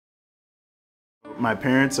My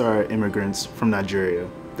parents are immigrants from Nigeria.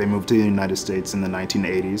 They moved to the United States in the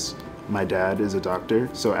 1980s. My dad is a doctor,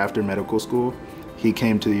 so after medical school, he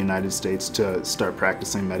came to the United States to start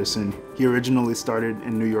practicing medicine. He originally started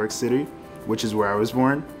in New York City, which is where I was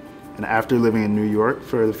born. And after living in New York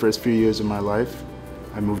for the first few years of my life,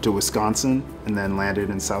 I moved to Wisconsin and then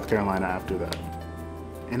landed in South Carolina after that.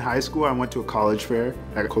 In high school, I went to a college fair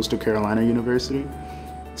at Coastal Carolina University.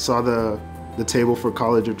 Saw the table for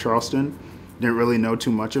College of Charleston. Didn't really know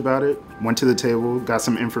too much about it. Went to the table, got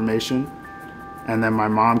some information, and then my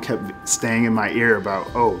mom kept staying in my ear about,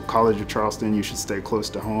 oh, College of Charleston, you should stay close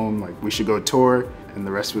to home, like we should go tour, and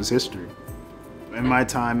the rest was history. In my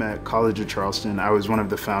time at College of Charleston, I was one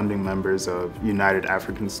of the founding members of United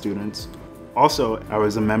African Students. Also, I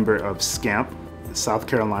was a member of SCAMP, the South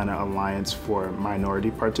Carolina Alliance for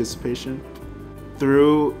Minority Participation.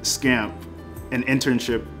 Through SCAMP, an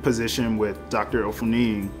internship position with Dr.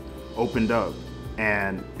 Ofuniyi opened up,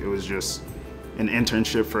 and it was just an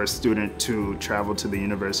internship for a student to travel to the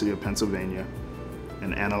University of Pennsylvania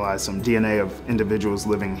and analyze some DNA of individuals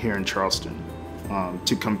living here in Charleston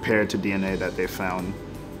to compare to DNA that they found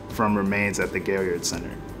from remains at the Gaillard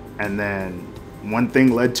Center. And then one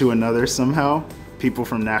thing led to another somehow. People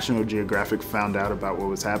from National Geographic found out about what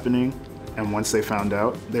was happening, and once they found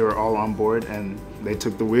out, they were all on board and they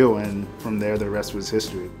took the wheel, and from there the rest was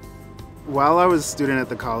history. While I was a student at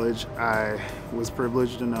the college, I was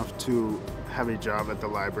privileged enough to have a job at the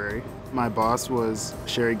library. My boss was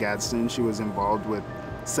Sherry Gadsden. She was involved with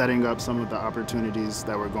setting up some of the opportunities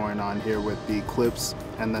that were going on here with the eclipse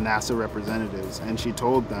and the NASA representatives. And she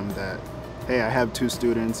told them that, hey, I have 2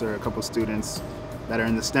 students or a couple students that are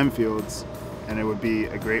in the STEM fields, and it would be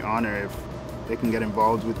a great honor if they can get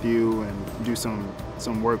involved with you and do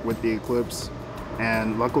some work with the eclipse.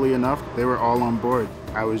 And luckily enough, they were all on board.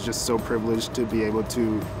 I was just so privileged to be able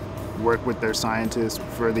to work with their scientists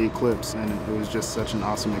for the eclipse, and it was just such an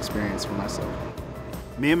awesome experience for myself.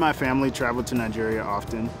 Me and my family traveled to Nigeria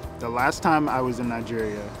often. The last time I was in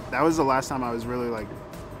Nigeria, that was the last time I was really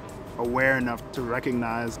aware enough to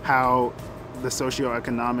recognize how the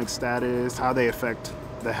socioeconomic status, how they affect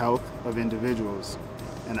the health of individuals.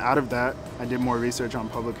 And out of that, I did more research on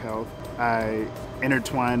public health. I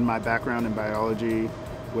intertwined my background in biology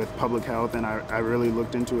with public health, and I really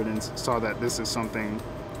looked into it and saw that this is something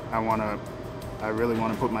I really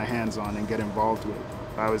want to put my hands on and get involved with.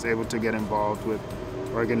 I was able to get involved with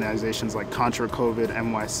organizations like Contra COVID,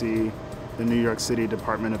 NYC, the New York City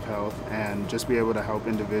Department of Health, and just be able to help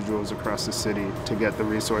individuals across the city to get the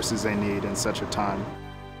resources they need in such a time.